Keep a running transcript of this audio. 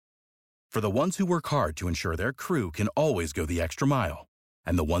For the ones who work hard to ensure their crew can always go the extra mile,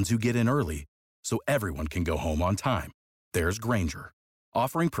 and the ones who get in early so everyone can go home on time, there's Grainger,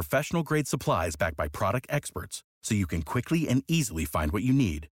 offering professional-grade supplies backed by product experts so you can quickly and easily find what you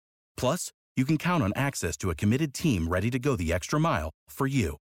need. Plus, you can count on access to a committed team ready to go the extra mile for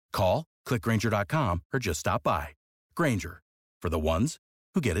you. Call, click Grainger.com, or just stop by. Grainger, for the ones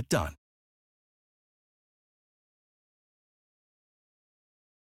who get it done.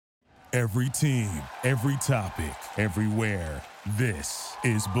 Every team, every topic, everywhere. This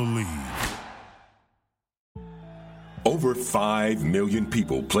is Believe. Over 5 million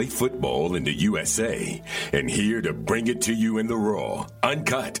people play football in the USA, and here to bring it to you in the raw,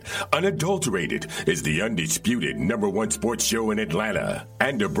 uncut, unadulterated is the undisputed #1 sports show in Atlanta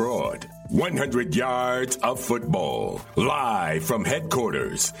and abroad. 100 yards of football, live from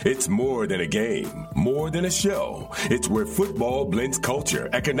headquarters. It's more than a game, more than a show. It's where football blends culture,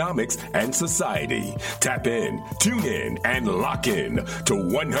 economics, and society. Tap in, tune in, and lock in to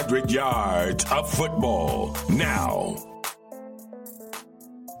 100 yards of football now.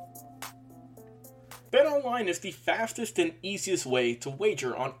 BetOnline is the fastest and easiest way to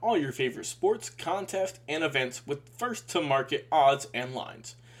wager on all your favorite sports, contests, and events with first-to-market odds and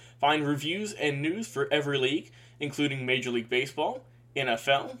lines. Find reviews and news for every league, including Major League Baseball,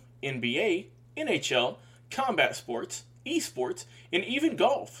 NFL, NBA, NHL, combat sports, esports, and even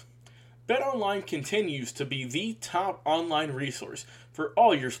golf. BetOnline continues to be the top online resource for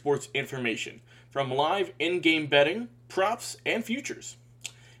all your sports information, from live in-game betting, props, and futures.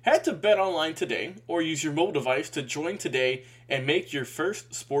 Head to BetOnline today or use your mobile device to join today and make your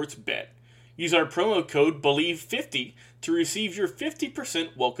first sports bet. Use our promo code BELIEVE50 to receive your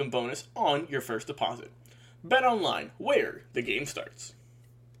 50% welcome bonus on your first deposit. BetOnline, where the game starts.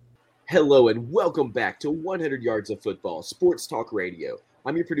 Hello and welcome back to 100 Yards of Football, Sports Talk Radio.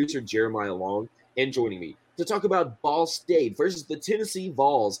 I'm your producer, Jeremiah Long, and joining me to talk about Ball State versus the Tennessee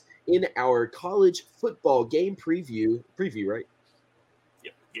Vols in our college football game preview, right?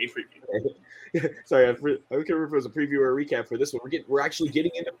 Yep, game preview. Sorry, I can't remember if it was a preview or a recap for this one. We're actually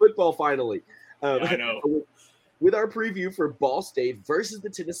getting into football finally. I know. With our preview for Ball State versus the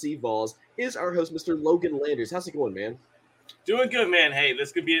Tennessee Vols is our host, Mr. Logan Landers. How's it going, man? Doing good, man. Hey,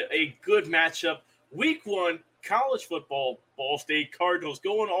 this could be a good matchup. Week 1, college football, Ball State Cardinals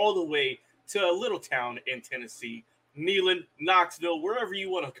going all the way to a little town in Tennessee. Neyland, Knoxville, wherever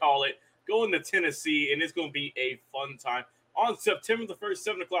you want to call it, going to Tennessee, and it's going to be a fun time. On September the 1st,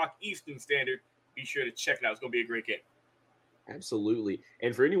 7 o'clock Eastern Standard. Be sure to check it out. It's going to be a great game. Absolutely.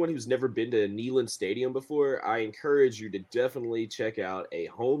 And for anyone who's never been to Neyland Stadium before, I encourage you to definitely check out a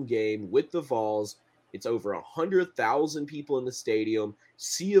home game with the Vols. It's over 100,000 people in the stadium,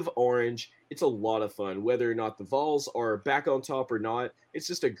 sea of orange. It's a lot of fun. Whether or not the Vols are back on top or not, it's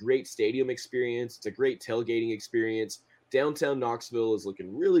just a great stadium experience. It's a great tailgating experience. Downtown Knoxville is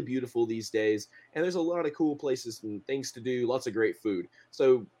looking really beautiful these days, and there's a lot of cool places and things to do, lots of great food.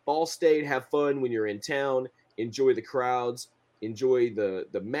 So Ball State, have fun when you're in town, enjoy the crowds, enjoy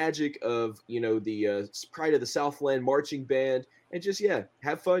the magic of, the Pride of the Southland marching band, and just,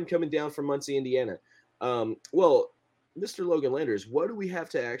 have fun coming down from Muncie, Indiana. Well, Mr. Logan Landers, what do we have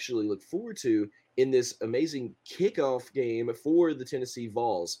to actually look forward to in this amazing kickoff game for the Tennessee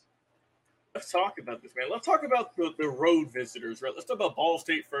Vols? Let's talk about this, man. Let's talk about the road visitors, right? Let's talk about Ball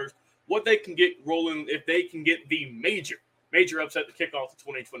State first, what they can get rolling if they can get the major upset to kick off the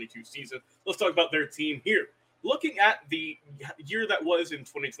 2022 season. Let's talk about their team here. Looking at the year that was in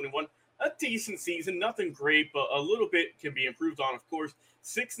 2021, a decent season, nothing great, but a little bit can be improved on, of course.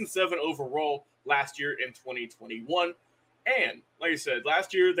 6-7 overall last year in 2021. And like I said,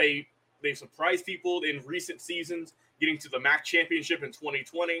 last year they surprised people in recent seasons, getting to the MAC championship in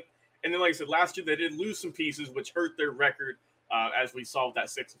 2020. And then, like I said, last year they did lose some pieces, which hurt their record as we saw that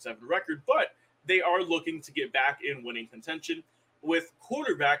 6-7 record. But they are looking to get back in winning contention with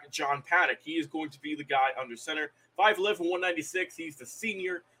quarterback John Paddock. He is going to be the guy under center. 5'11", 196. He's the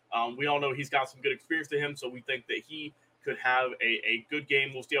senior. We all know he's got some good experience to him, so we think that he could have a good game.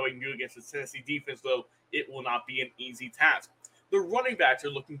 We'll see how he can do against the Tennessee defense, though it will not be an easy task. The running backs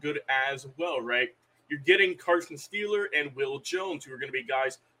are looking good as well, right? You're getting Carson Steeler and Will Jones, who are going to be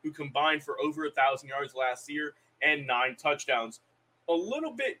guys who combined for over 1,000 yards last year and 9 touchdowns. A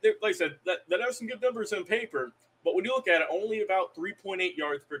little bit, like I said, that are some good numbers on paper, but when you look at it, only about 3.8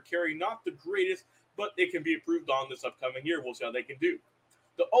 yards per carry, not the greatest, but it can be improved on this upcoming year. We'll see how they can do.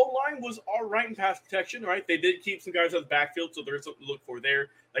 The O-line was all right in pass protection, right? They did keep some guys out of the backfield, so there's something to look for there.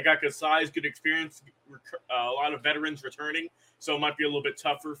 They got good size, good experience, a lot of veterans returning, so it might be a little bit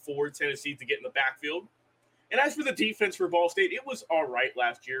tougher for Tennessee to get in the backfield. And as for the defense for Ball State, it was all right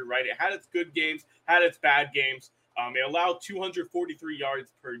last year, right? It had its good games, had its bad games. It allowed 243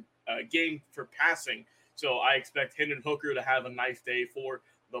 yards per game for passing. So I expect Hendon Hooker to have a nice day for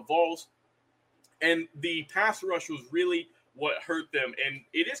the Vols. And the pass rush was really what hurt them. And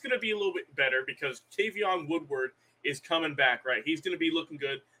it is going to be a little bit better because Tavion Woodward is coming back, right? He's going to be looking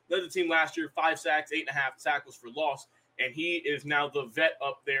good. Led the team last year, 5 sacks, 8.5 tackles for loss. And he is now the vet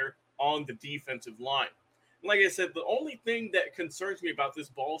up there on the defensive line. Like I said, the only thing that concerns me about this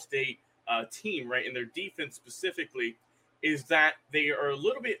Ball State team, right, and their defense specifically, is that they are a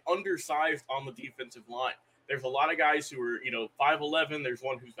little bit undersized on the defensive line. There's a lot of guys who are, 5'11". There's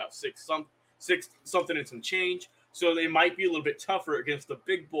one who's about 6 something and some change. So they might be a little bit tougher against the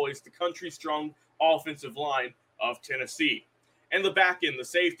big boys, the country-strong offensive line of Tennessee. And the back end, the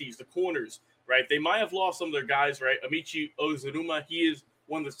safeties, the corners, right, they might have lost some of their guys, right? Amici Ozaruma, he is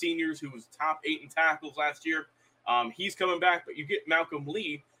one of the seniors who was top 8 in tackles last year. He's coming back, but you get Malcolm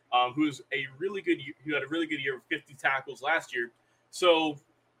Lee, who had a really good year with 50 tackles last year. So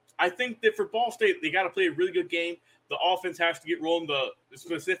I think that for Ball State, they got to play a really good game. The offense has to get rolling.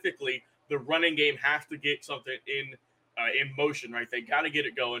 Specifically, the running game has to get something in motion, right? They got to get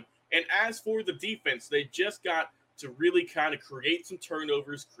it going. And as for the defense, they just got to really kind of create some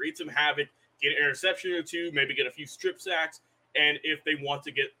turnovers, create some havoc, get an interception or two, maybe get a few strip sacks, and if they want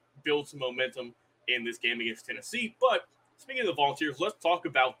to build some momentum in this game against Tennessee. But speaking of the Volunteers, let's talk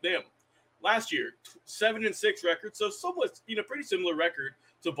about them. Last year, 7-6 record, so somewhat, pretty similar record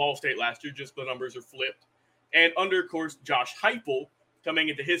to Ball State last year, just the numbers are flipped. And under, of course, Josh Heupel coming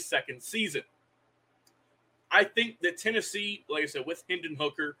into his second season. I think that Tennessee, like I said, with Hendon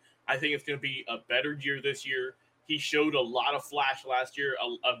Hooker, I think it's going to be a better year this year. He showed a lot of flash last year,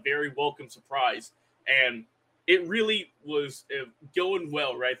 a very welcome surprise. And it really was going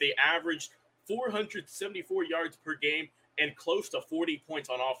well, right? They averaged 474 yards per game and close to 40 points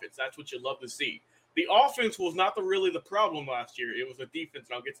on offense. That's what you love to see. The offense was not really the problem last year. It was the defense,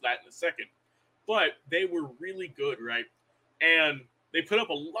 and I'll get to that in a second. But they were really good, right? And they put up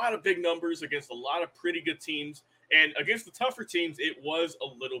a lot of big numbers against a lot of pretty good teams. And against the tougher teams, it was a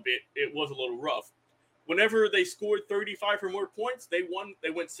little rough. Whenever they scored 35 or more points, they won. They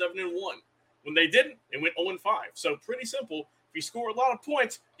went 7-1. When they didn't, they went 0-5. So pretty simple. If you score a lot of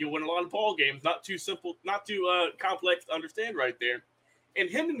points, you win a lot of ball games. Not too simple, not too complex to understand right there. And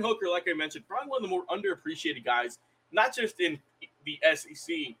Hendon Hooker, like I mentioned, probably one of the more underappreciated guys, not just in the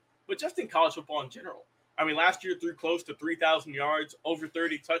SEC, but just in college football in general. I mean, last year threw close to 3,000 yards, over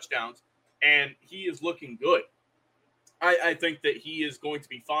 30 touchdowns, and he is looking good. I think that he is going to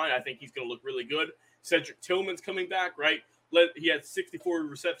be fine. I think he's going to look really good. Cedric Tillman's coming back, right? He had 64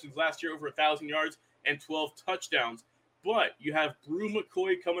 receptions last year, over 1,000 yards, and 12 touchdowns. But you have Brew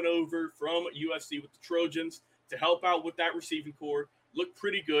McCoy coming over from USC with the Trojans to help out with that receiving core. Look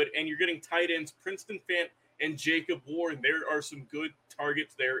pretty good. And you're getting tight ends Princeton Fant and Jacob Warren. There are some good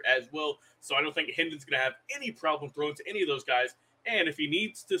targets there as well. So I don't think Hendon's going to have any problem throwing to any of those guys. And if he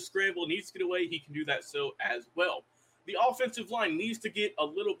needs to scramble, needs to get away, he can do that so as well. The offensive line needs to get a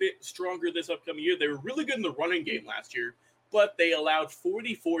little bit stronger this upcoming year. They were really good in the running game last year, but they allowed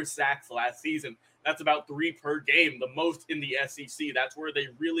 44 sacks last season. That's about 3 per game, the most in the SEC. That's where they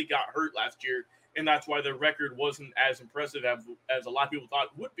really got hurt last year, and that's why their record wasn't as impressive as a lot of people thought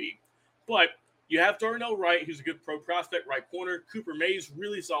it would be. But you have Darnell Wright, who's a good pro prospect, right corner. Cooper Mays,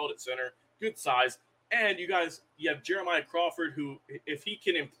 really solid at center, good size. And you have Jeremiah Crawford, who, if he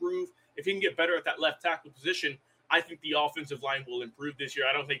can improve, if he can get better at that left tackle position, I think the offensive line will improve this year.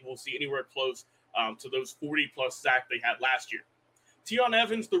 I don't think we'll see anywhere close to those 40-plus sacks they had last year. Tion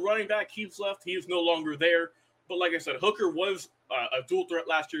Evans, the running back, he's left. He is no longer there. But like I said, Hooker was a dual threat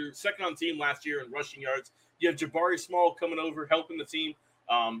last year, second on team last year in rushing yards. You have Jabari Small coming over, helping the team.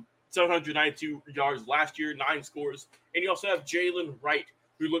 792 yards last year, 9 scores. And you also have Jalen Wright,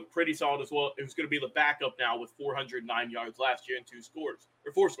 who looked pretty solid as well. It was going to be the backup now with 409 yards last year and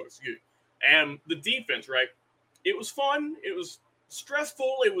 4 scores, excuse me. And the defense, right? It was fun. It was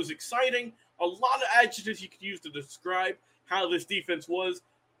stressful. It was exciting. A lot of adjectives you could use to describe how this defense was.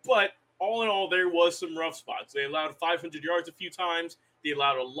 But all in all, there was some rough spots. They allowed 500 yards a few times. They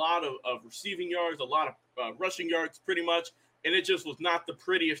allowed a lot of receiving yards, a lot of rushing yards pretty much. And it just was not the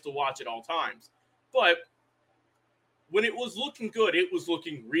prettiest to watch at all times. But when it was looking good, it was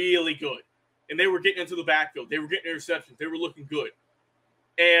looking really good. And they were getting into the backfield. They were getting interceptions. They were looking good.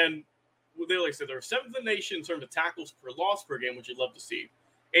 And like I said, they're 7th in the nation in terms of tackles per loss per game, which you'd love to see.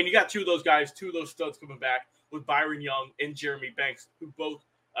 And you got 2 of those guys, 2 of those studs coming back with Byron Young and Jeremy Banks, who both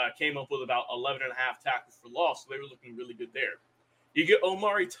came up with about 11.5 tackles for loss. So they were looking really good there. You get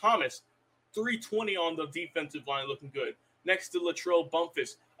Omari Thomas, 320 on the defensive line, looking good. Next to Latrell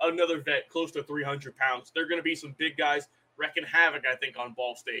Bumpus, another vet, close to 300 pounds. They're going to be some big guys wrecking havoc, I think, on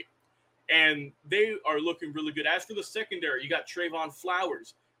Ball State. And they are looking really good. As for the secondary, you got Trayvon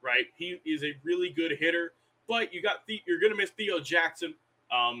Flowers, right? He is a really good hitter, but you're going to miss Theo Jackson.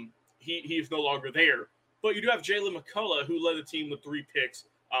 He is no longer there. But you do have Jalen McCullough, who led the team with 3 picks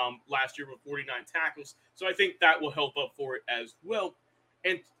last year with 49 tackles. So I think that will help up for it as well.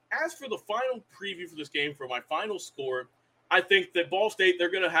 And as for the final preview for this game, for my final score, I think that Ball State,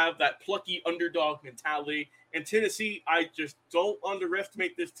 they're going to have that plucky underdog mentality. And Tennessee, I just don't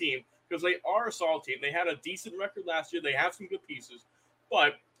underestimate this team because they are a solid team. They had a decent record last year. They have some good pieces.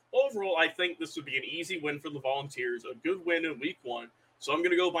 But overall, I think this would be an easy win for the Volunteers, a good win in week 1. So I'm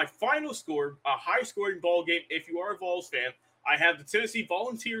going to go with my final score, a high-scoring ball game. If you are a Vols fan, I have the Tennessee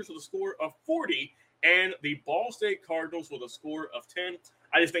Volunteers with a score of 40 and the Ball State Cardinals with a score of 10.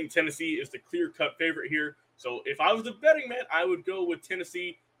 I just think Tennessee is the clear-cut favorite here. So if I was a betting man, I would go with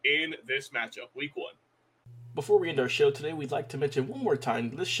Tennessee in this matchup, week 1. Before we end our show today, we'd like to mention one more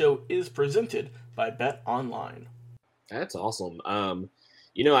time, this show is presented by Bet Online. That's awesome.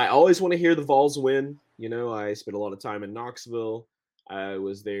 I always want to hear the Vols win. I spent a lot of time in Knoxville. I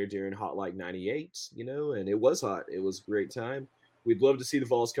was there during Hot Like 98, and it was hot. It was a great time. We'd love to see the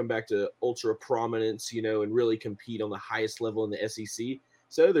Vols come back to ultra prominence, and really compete on the highest level in the SEC.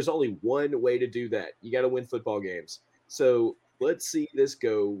 So there's only one way to do that. You got to win football games. So let's see this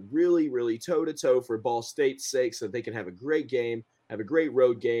go really, really toe-to-toe for Ball State's sake so they can have a great game, have a great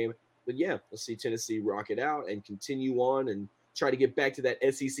road game. But yeah, let's see Tennessee rock it out and continue on and try to get back to that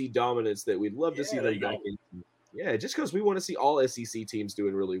SEC dominance that we'd love to see them back in. Yeah, just because we want to see all SEC teams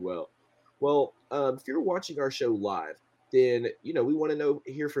doing really well. Well, if you're watching our show live, then, we want to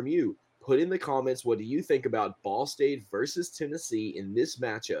hear from you. Put in the comments, what do you think about Ball State versus Tennessee in this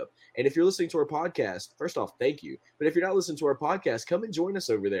matchup? And if you're listening to our podcast, first off, thank you. But if you're not listening to our podcast, come and join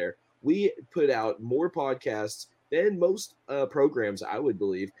us over there. We put out more podcasts than most programs, I would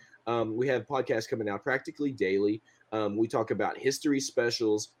believe. We have podcasts coming out practically daily. We talk about history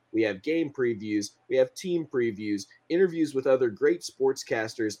specials. We have game previews. We have team previews, interviews with other great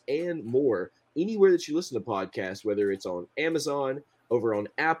sportscasters, and more. Anywhere that you listen to podcasts, whether it's on Amazon, over on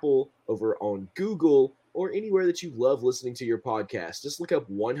Apple, over on Google, or anywhere that you love listening to your podcast, just look up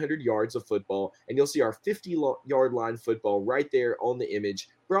 100 Yards of Football, and you'll see our 50-yard line football right there on the image,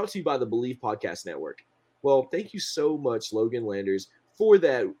 brought to you by the Believe Podcast Network. Well, thank you so much, Logan Landers, for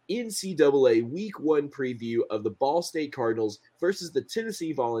that NCAA Week 1 preview of the Ball State Cardinals versus the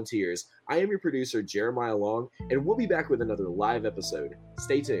Tennessee Volunteers. I am your producer, Jeremiah Long, and we'll be back with another live episode.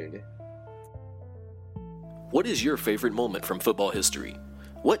 Stay tuned. What is your favorite moment from football history?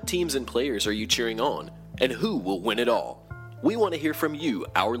 What teams and players are you cheering on? And who will win it all? We want to hear from you,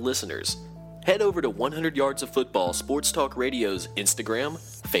 our listeners. Head over to 100 Yards of Football Sports Talk Radio's Instagram,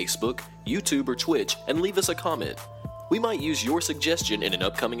 Facebook, YouTube, or Twitch and leave us a comment. We might use your suggestion in an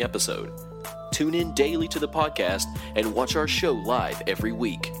upcoming episode. Tune in daily to the podcast and watch our show live every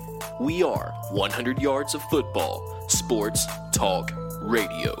week. We are 100 Yards of Football Sports Talk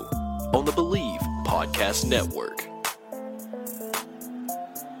Radio on the Believe Podcast Network.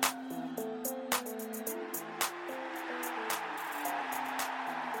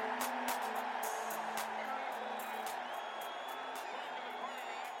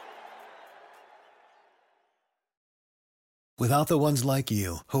 Without the ones like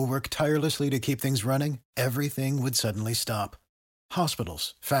you, who work tirelessly to keep things running, everything would suddenly stop.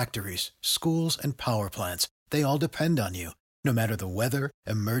 Hospitals, factories, schools, and power plants, they all depend on you. No matter the weather,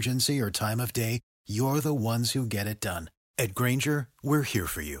 emergency, or time of day, you're the ones who get it done. At Grainger, we're here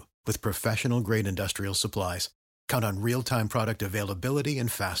for you with professional-grade industrial supplies. Count on real-time product availability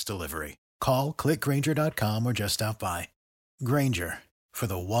and fast delivery. Call, click Grainger.com, or just stop by. Grainger, for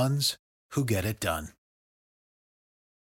the ones who get it done.